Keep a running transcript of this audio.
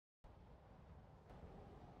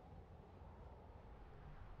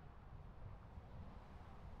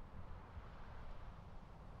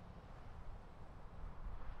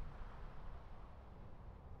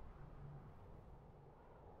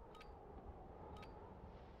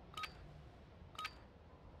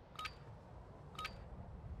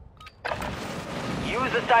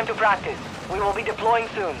time to practice. We will be deploying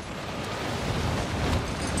soon.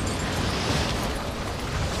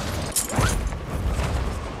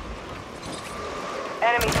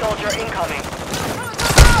 Enemy soldier incoming.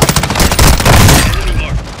 Enemy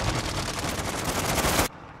marked.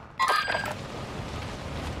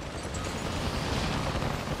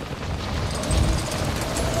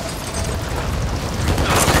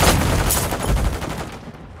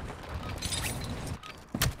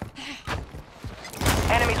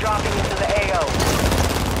 Enemy dropping into the AO.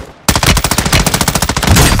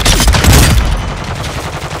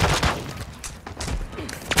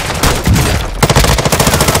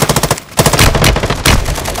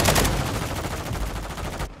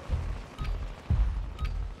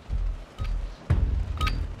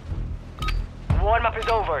 Warm-up is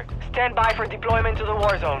over. Stand by for deployment to the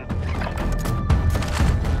war zone.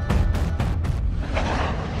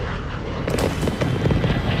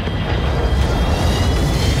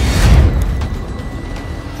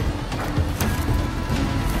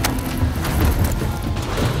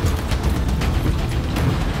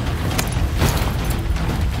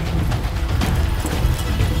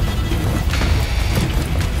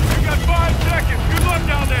 We got 5 seconds. Good luck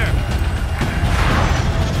down there.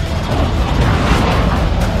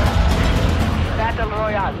 Battle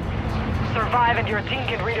Royale. Survive and your team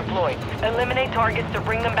can redeploy. Eliminate targets to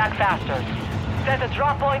bring them back faster. Set a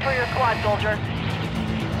drop point for your squad, soldier.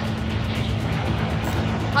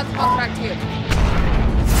 Hot contract here.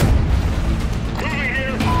 Moving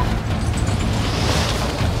here.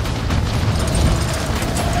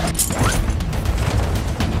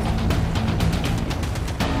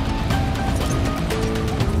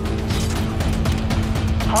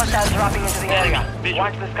 Hostiles dropping into the area. Visual.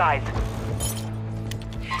 Watch the skies.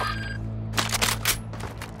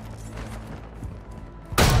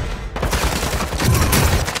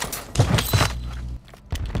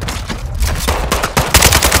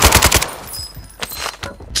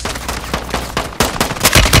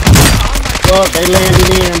 Fuck, they landed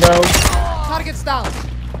in, bro. Target's down.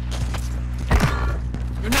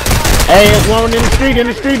 Hey, there's one in the street, in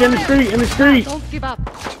the street, in the street, in the street. Don't give up.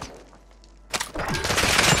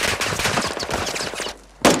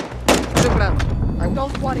 Super.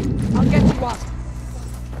 Don't worry. I'll get you up.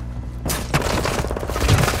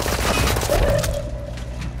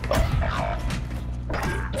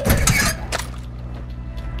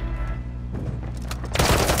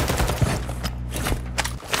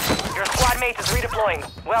 Your squad mate is redeploying.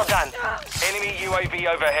 Well done. Enemy UAV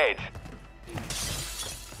overhead.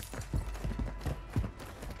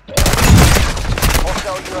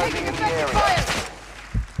 Hostile UAV in the area.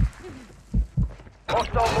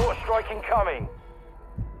 Hostile mortar strike incoming.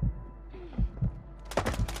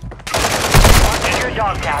 Onto your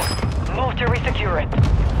dog tag. Move to resecure it.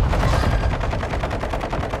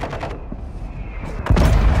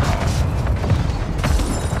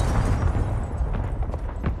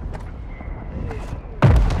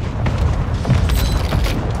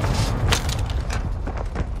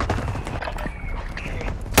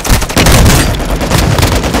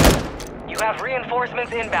 You have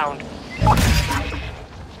reinforcements inbound.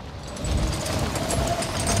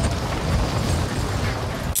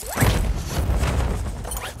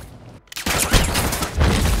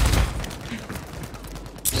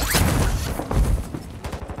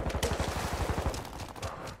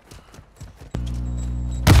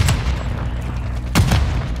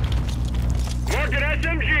 Mark an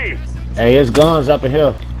SMG. Hey, there's guns up in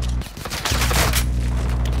here.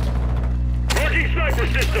 Marking sniper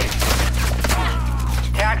system.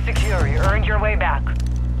 Tag secure. You earned your way back.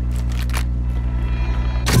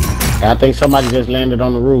 I think somebody just landed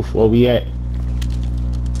on the roof. Where we at?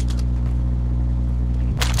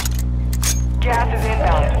 Gas is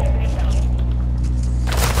inbound.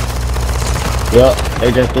 Yep,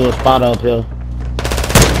 they just threw a spot up here.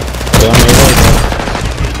 They on their way, bro.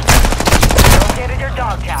 Located your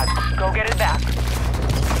dog tag. Go get it back.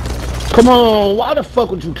 Come on, why the fuck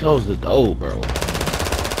would you close the door, bro?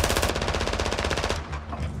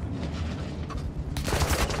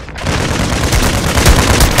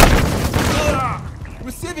 Ah!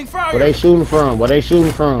 Receiving fire. Where they shooting from? Where they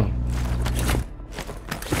shooting from?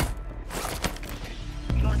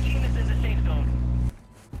 Your team is in the safe zone.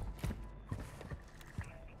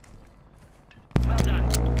 Well done.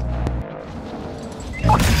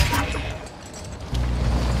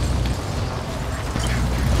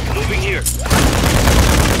 Moving here.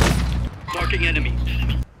 Marking enemy.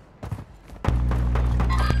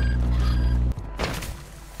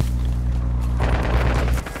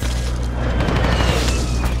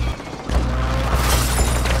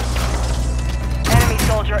 Enemy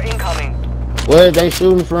soldier incoming. Where they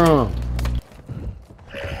shooting from?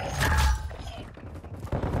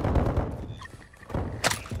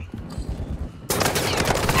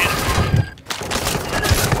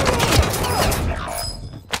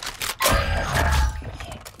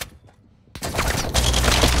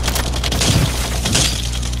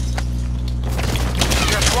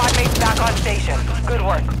 Your squad mate's back on station. Good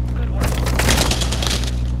work.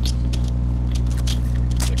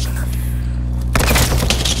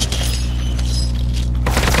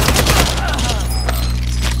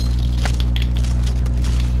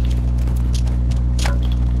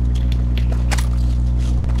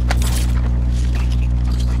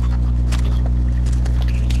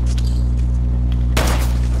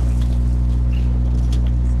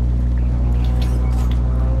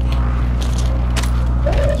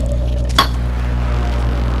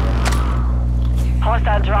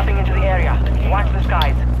 Hostile dropping into the area. Watch the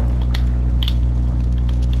skies.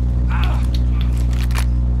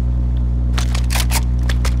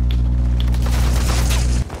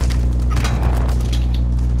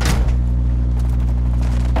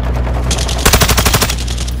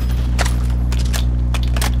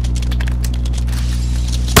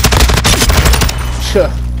 Sure.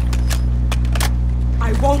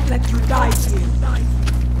 I won't let you die here.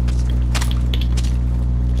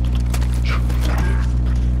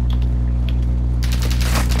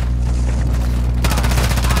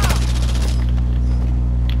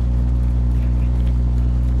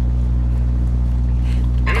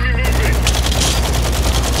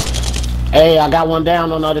 Hey, I got one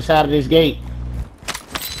down on the other side of this gate.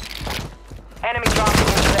 Enemy dropping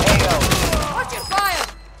into the AO. Watch your fire!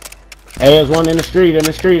 Hey, there's one in the street, in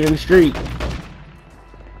the street, in the street.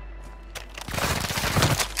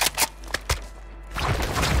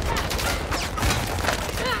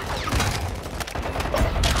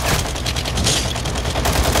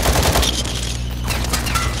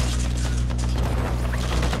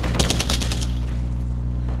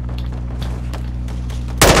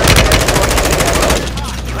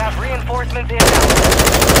 You have reinforcements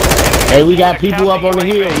inbound. Hey, we got people up on the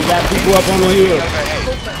hill. We got people up on the hill.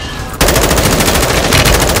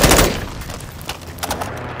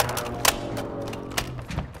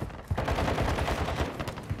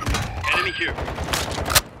 Enemy here.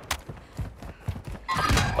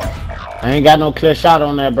 I ain't got no clear shot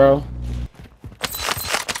on that, bro.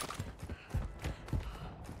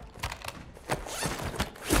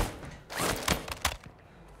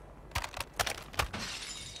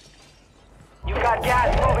 You've got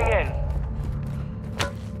gas moving in.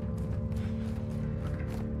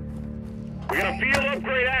 We got a field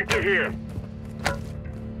upgrade active here.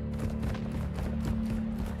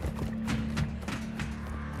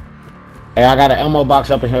 Hey, I got an ammo box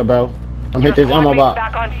up in here, bro. I'm hit Your this squad ammo mate's box.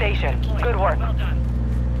 back on station. Good work.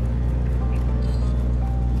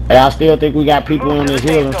 Hey, I still think we got people on this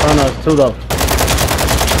hill in front of us too, though.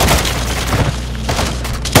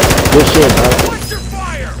 Good shit, bro. Watch your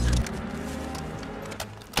fire!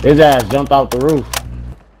 His ass jumped off the roof.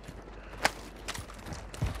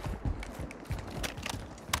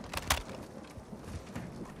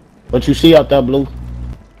 What you see up there, Blue?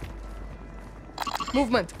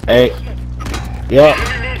 Movement. Hey. Yup.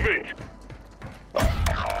 Enemy movement.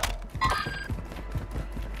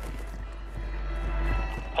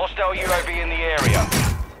 Hostile UAV in the area.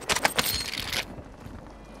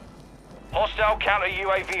 Hostile counter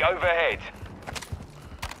UAV overhead.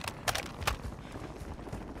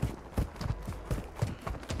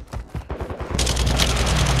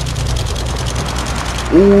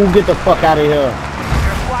 Ooh, get the fuck out of here.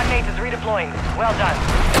 Your squad mate is redeploying. Well done.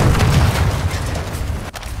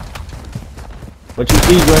 What you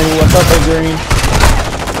see, Green? What's up there, Green?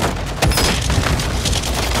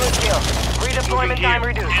 Good kill. Redeployment time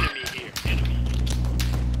reduced. Enemy here. Enemy.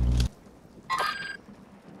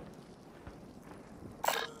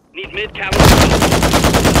 Need mid-caliber.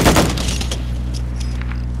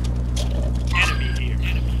 Enemy here.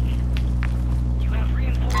 Enemy here. You have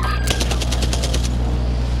reinforcements.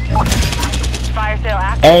 Fire sale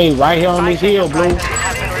active. Hey, right here on this Fire hill, sale Blue. prices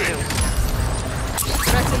have been reduced.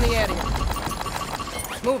 Threats in the area.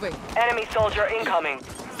 Moving. Enemy soldier incoming.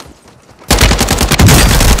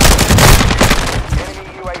 Enemy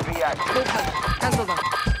UAV active. Movement. Cancel that.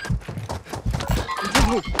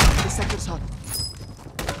 Move. This sector's hot.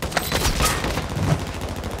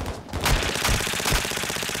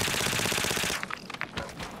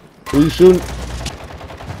 Who you shooting?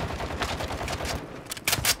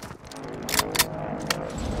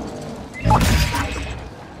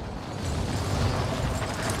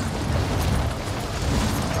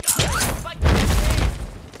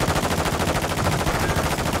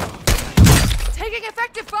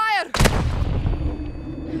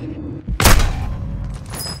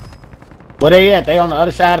 Where they at? They on the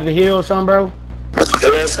other side of the hill or something, bro?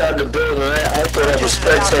 They're inside the building. I thought I was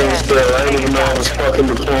spectating still. I didn't even know I was fucking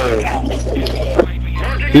deploying.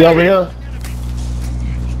 He over here?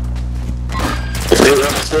 They're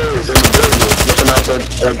upstairs in the building, looking out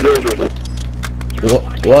that building.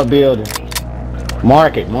 What building?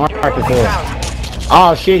 Mark it for us.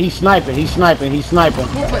 Oh shit, he's sniping. Hey,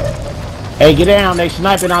 get down. They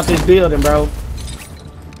sniping out this building, bro.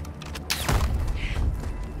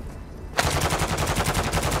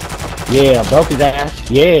 Yeah, broke his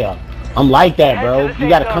ass. Yeah. I'm like that, bro. You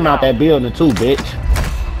gotta come out that building too, bitch.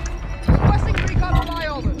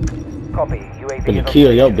 Copy. UAV Gonna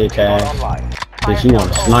kill your bitch ass. Cause you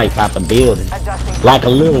wanna snipe out the building. Like a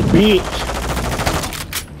little bitch.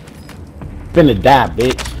 Finna die,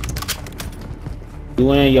 bitch.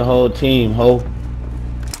 You and your whole team, ho.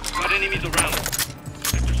 Got enemies around.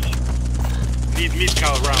 Need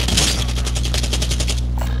mid-cal around.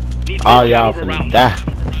 All y'all finna die.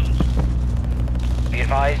 Be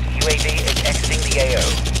advised, UAV is exiting the AO.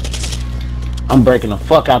 I'm breaking the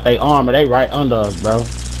fuck out they armor. They right under us, bro.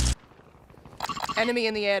 Enemy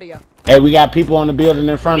in the area. Hey, we got people on the building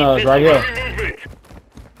in front of us right here.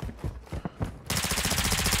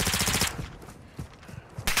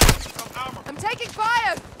 I'm taking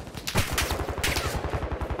fire.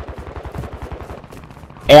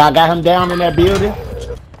 Hey, I got him down in that building.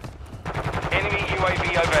 Enemy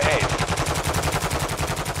UAV overhead.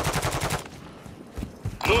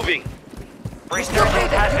 Moving.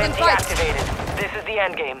 Resurgence has been deactivated. This is the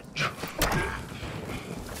end game.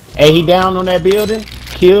 Hey, he down on that building.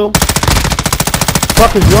 Kill.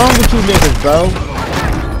 Fuck is wrong with you niggas, bro?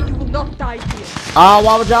 You will not die here. Oh,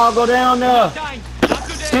 why would y'all go down there?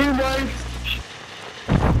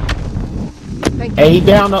 Thank you. Hey, he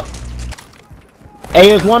down up. Hey,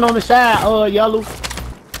 there's one on the side, yellow.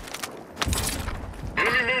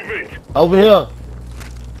 Over here.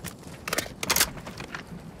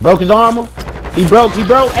 Broke his armor. He broke.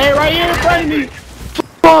 Hey, right here in front of me.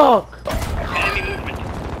 Fuck. Enemy movement.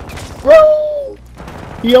 Bro.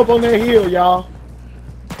 He up on that hill, y'all.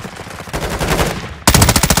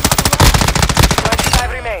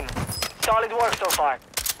 25 remain. Solid work so far.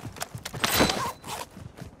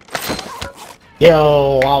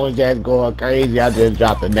 Yo, I was just going crazy. I just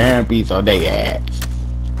dropped a damn piece on their ass.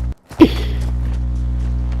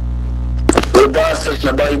 What boss station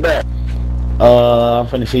about you back? I'm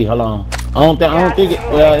finna see. Hold on. I don't think it.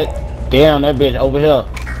 Well, damn, that bitch over here.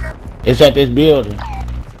 It's at this building.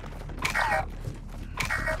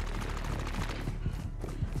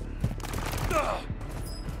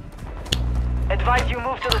 Advise you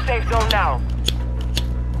move to the safe zone now.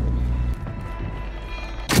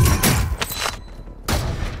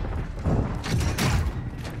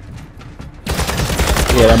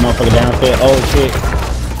 Yeah, that motherfucker downstairs. Oh shit.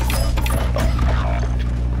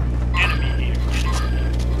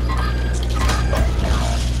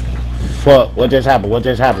 Fuck, what just happened? What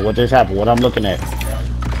I'm looking at.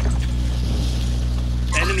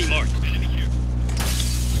 Enemy marked. Enemy here.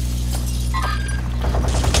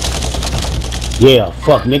 Yeah,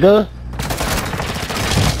 fuck, nigga.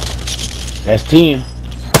 That's 10.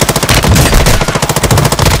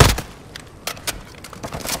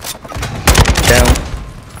 Down.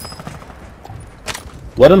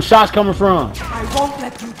 Where them shots coming from? I won't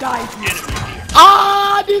let you die here.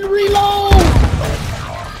 Ah, I didn't reload.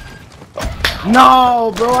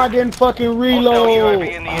 No, bro, I didn't fucking reload.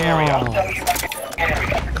 UAV in the area. Oh.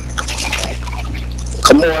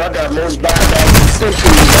 Come on, I got most buybacks in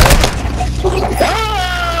centuries, man.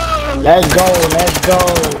 Let's go.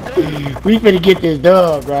 We finna get this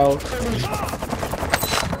dub, bro.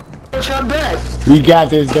 I'm back. We got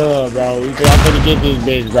this dub, bro. I'm finna get this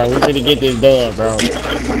bitch, bro. We finna get this dub, bro.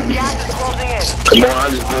 Gas is closing in. Come on, I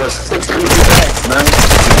just bought 6 packs, man.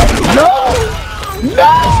 No!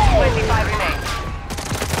 25 remain.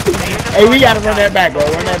 Hey, we gotta run that back, bro.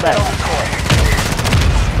 Run that back.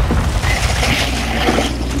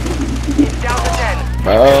 Down to 10.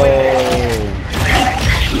 Oh.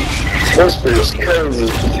 This bitch crazy.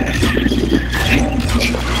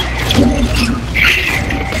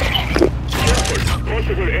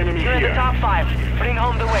 Possible enemy You're in the here. top 5. Bring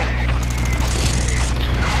home the win.